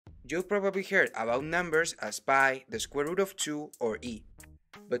You've probably heard about numbers as pi, the square root of 2, or e.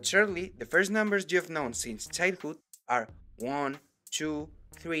 But surely the first numbers you've known since childhood are 1, 2,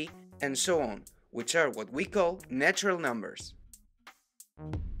 3, and so on, which are what we call natural numbers.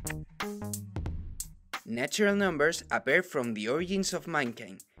 Natural numbers appear from the origins of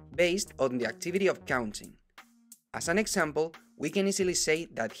mankind, based on the activity of counting. As an example, we can easily say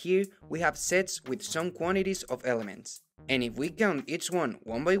that here we have sets with some quantities of elements. And if we count each one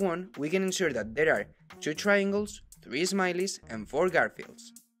by one, we can ensure that there are 2 triangles, 3 smileys, and 4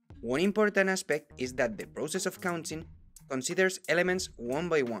 Garfields. One important aspect is that the process of counting considers elements one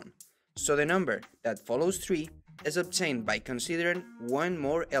by one, so the number that follows 3 is obtained by considering one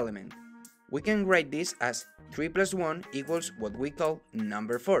more element. We can write this as 3 plus 1 equals what we call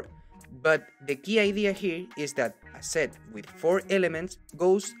number 4. But the key idea here is that a set with 4 elements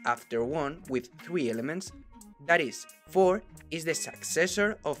goes after one with 3 elements. That is, 4 is the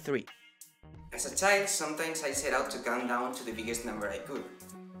successor of 3. As a child, sometimes I set out to count down to the biggest number I could.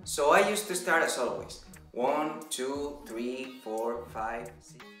 So I used to start as always, 1, 2, 3, 4, 5,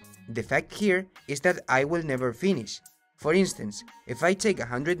 6. The fact here is that I will never finish. For instance, if I take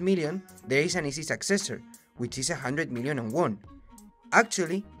 100 million, there is an easy successor, which is 100,000,001.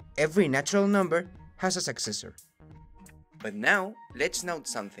 Actually, every natural number has a successor. But now, let's note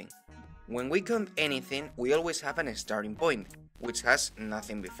something. When we count anything, we always have a starting point, which has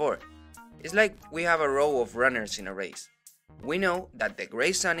nothing before. It's like we have a row of runners in a race. We know that the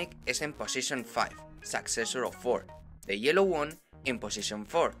gray Sonic is in position 5, successor of 4, the yellow one in position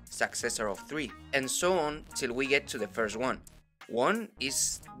 4, successor of 3, and so on till we get to the first one. 1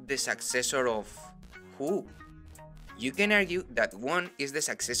 is the successor of who? You can argue that 1 is the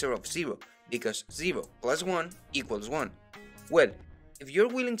successor of 0, because 0 plus 1 equals 1. Well, if you're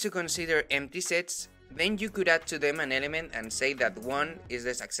willing to consider empty sets, then you could add to them an element and say that 1 is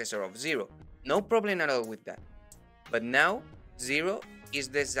the successor of 0. No problem at all with that. But now, 0 is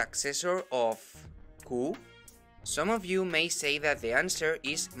the successor of who? Some of you may say that the answer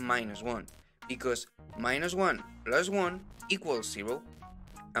is -1, because -1 plus 1 equals 0.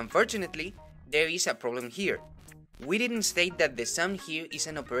 Unfortunately, there is a problem here. We didn't state that the sum here is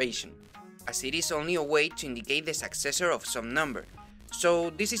an operation, as it is only a way to indicate the successor of some number,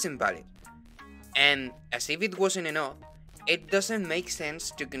 so this is invalid. And as if it wasn't enough, it doesn't make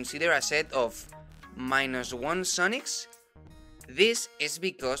sense to consider a set of -1 Sonics. This is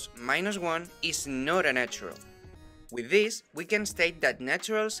because -1 is not a natural. With this, we can state that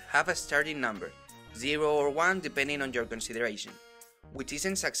naturals have a starting number, 0 or 1 depending on your consideration, which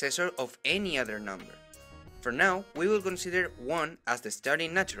isn't successor of any other number. For now, we will consider 1 as the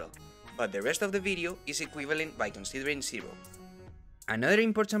starting natural, but the rest of the video is equivalent by considering 0. Another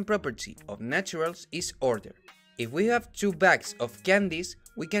important property of naturals is order. If we have 2 bags of candies,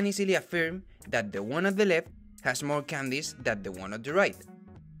 we can easily affirm that the one at the left has more candies than the one at the right.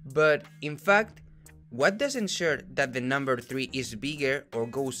 But in fact, what does ensure that the number 3 is bigger or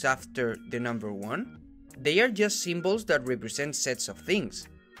goes after the number 1? They are just symbols that represent sets of things.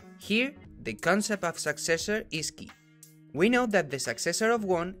 Here, the concept of successor is key. We know that the successor of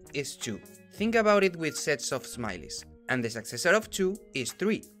 1 is 2. Think about it with sets of smileys. And the successor of 2 is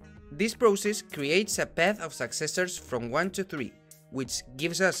 3. This process creates a path of successors from 1 to 3, which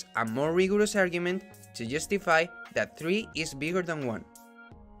gives us a more rigorous argument to justify that 3 is bigger than 1.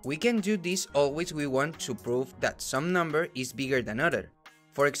 We can do this always we want to prove that some number is bigger than other.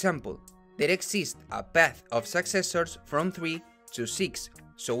 For example, there exists a path of successors from 3 to 6,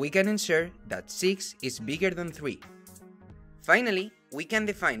 so we can ensure that 6 is bigger than 3. Finally, we can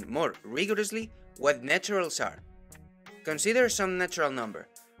define more rigorously what naturals are. Consider some natural number,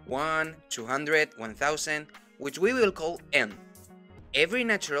 1, 200, 1000, which we will call n. Every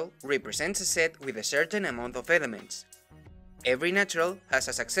natural represents a set with a certain amount of elements. Every natural has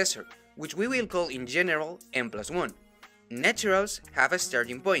a successor, which we will call in general n plus 1. Naturals have a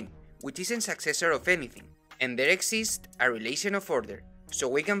starting point, which isn't successor of anything, and there exists a relation of order, so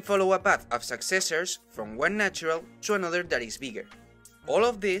we can follow a path of successors from one natural to another that is bigger. All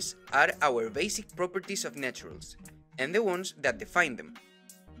of these are our basic properties of naturals, and the ones that define them.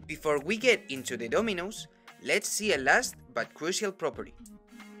 Before we get into the dominoes, let's see a last but crucial property.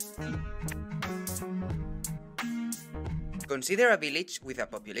 Consider a village with a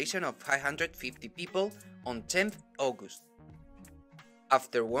population of 550 people on 10th August.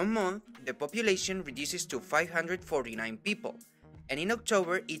 After 1 month, the population reduces to 549 people, and in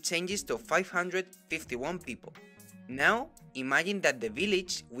October it changes to 551 people. Now, imagine that the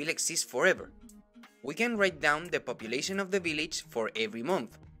village will exist forever. We can write down the population of the village for every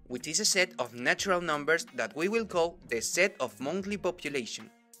month, which is a set of natural numbers that we will call the set of monthly population,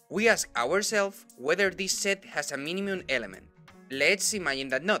 we ask ourselves whether this set has a minimum element. Let's imagine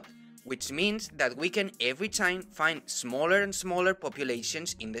that not, which means that we can every time find smaller and smaller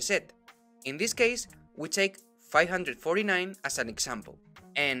populations in the set. In this case, we take 549 as an example,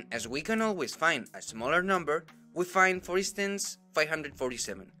 and as we can always find a smaller number, we find, for instance,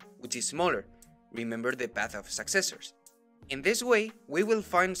 547, which is smaller. Remember the path of successors. In this way, we will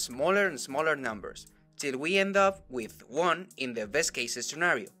find smaller and smaller numbers, till we end up with 1 in the best case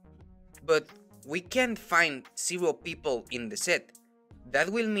scenario. But we can't find 0 people in the set. That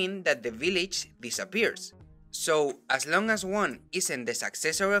will mean that the village disappears. So, as long as 1 isn't the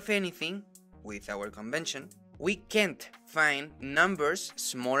successor of anything, with our convention, we can't find numbers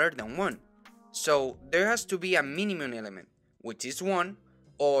smaller than 1. So, there has to be a minimum element, which is 1,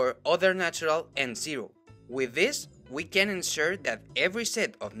 or other natural and 0. With this, we can ensure that every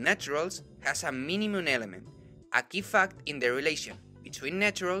set of naturals has a minimum element, a key fact in the relation between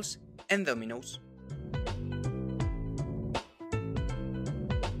naturals and dominoes.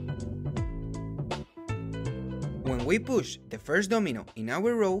 When we push the first domino in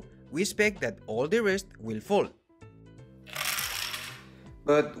our row, we expect that all the rest will fall.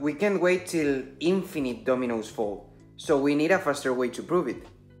 But we can't wait till infinite dominoes fall, so we need a faster way to prove it.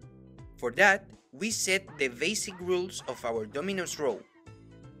 For that, we set the basic rules of our dominoes row.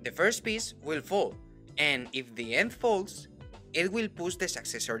 The first piece will fall, and if the nth falls, it will push the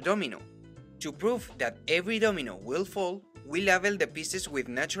successor domino. To prove that every domino will fall, we label the pieces with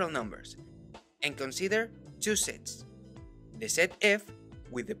natural numbers, and consider 2 sets. The set F,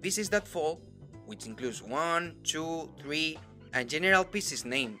 with the pieces that fall, which includes 1, 2, 3, and general pieces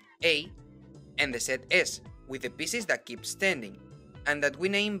named A, and the set S, with the pieces that keep standing, and that we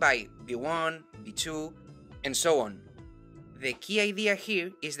name by B1, B2, and so on. The key idea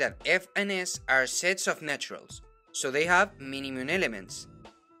here is that F and S are sets of naturals, so they have minimum elements.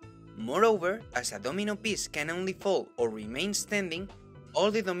 Moreover, as a domino piece can only fall or remain standing,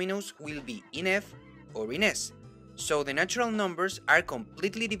 all the dominoes will be in F or in S, so the natural numbers are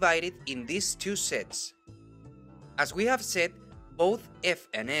completely divided in these 2 sets. As we have said, both F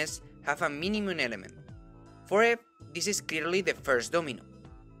and S have a minimum element. For F, this is clearly the first domino,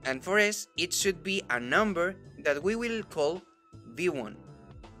 and for S, it should be a number that we will call V1.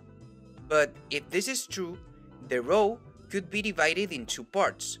 But if this is true, the row could be divided in 2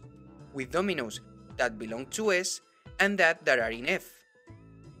 parts, with dominoes that belong to S and that are in F.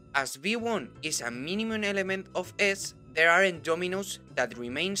 As V1 is a minimum element of S, there aren't dominoes that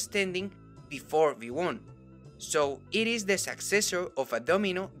remain standing before V1, so it is the successor of a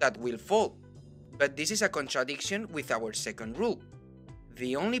domino that will fall. But this is a contradiction with our second rule.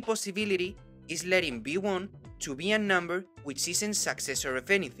 The only possibility is letting V1 to be a number which isn't successor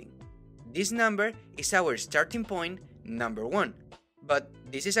of anything. This number is our starting point, number 1, but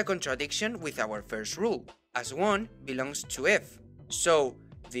this is a contradiction with our first rule, as 1 belongs to F. So,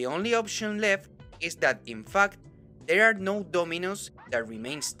 the only option left is that in fact, there are no dominoes that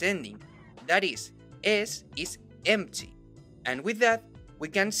remain standing, that is, S is empty. And with that, we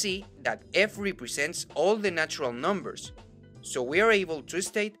can see that F represents all the natural numbers, so we are able to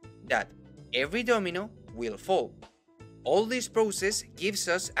state that every domino will fall. All this process gives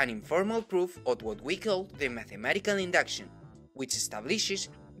us an informal proof of what we call the mathematical induction, which establishes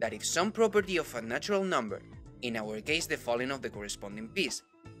that if some property of a natural number, in our case the falling of the corresponding piece,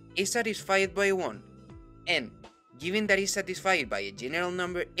 is satisfied by 1, and given that is satisfied by a general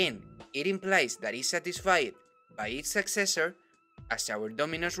number n, it implies that is satisfied by its successor, as our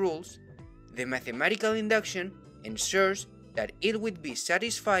dominoes rules, the mathematical induction ensures that it would be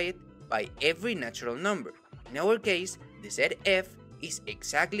satisfied by every natural number. In our case, the set F is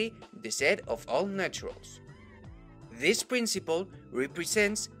exactly the set of all naturals. This principle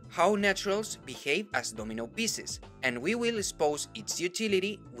represents how naturals behave as domino pieces, and we will expose its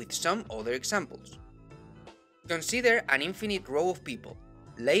utility with some other examples. Consider an infinite row of people,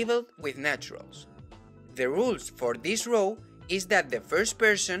 labeled with naturals. The rules for this row is that the first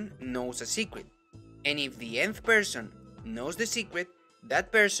person knows a secret, and if the nth person knows the secret,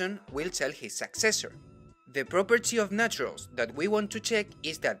 that person will tell his successor. The property of naturals that we want to check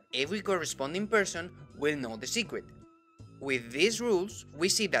is that every corresponding person will know the secret. With these rules, we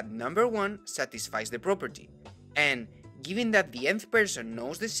see that number 1 satisfies the property, and given that the nth person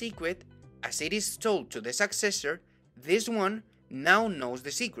knows the secret, as it is told to the successor, this one now knows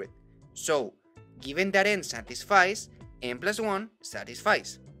the secret. So, given that n satisfies, n plus 1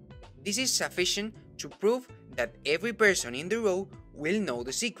 satisfies. This is sufficient to prove that every person in the row will know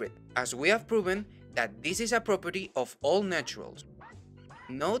the secret, as we have proven that this is a property of all naturals.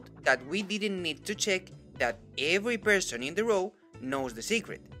 Note that we didn't need to check that every person in the row knows the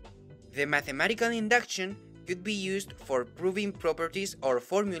secret. The mathematical induction could be used for proving properties or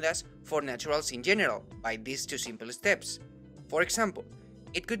formulas for naturals in general by these two simple steps. For example,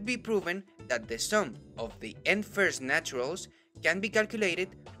 it could be proven that the sum of the n first naturals can be calculated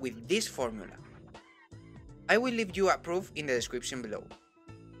with this formula. I will leave you a proof in the description below.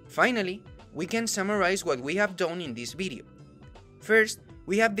 Finally, we can summarize what we have done in this video. First,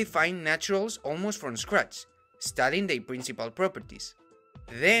 we have defined naturals almost from scratch, studying their principal properties.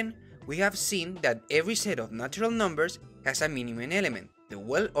 Then, we have seen that every set of natural numbers has a minimum element, the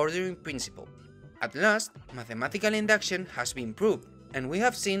well-ordering principle. At last, mathematical induction has been proved, and we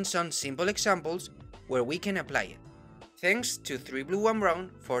have seen some simple examples where we can apply it. Thanks to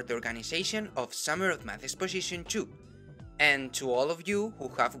 3Blue1Brown for the organization of Summer of Math Exposition 2, and to all of you who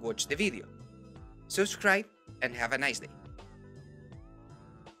have watched the video. Subscribe and have a nice day.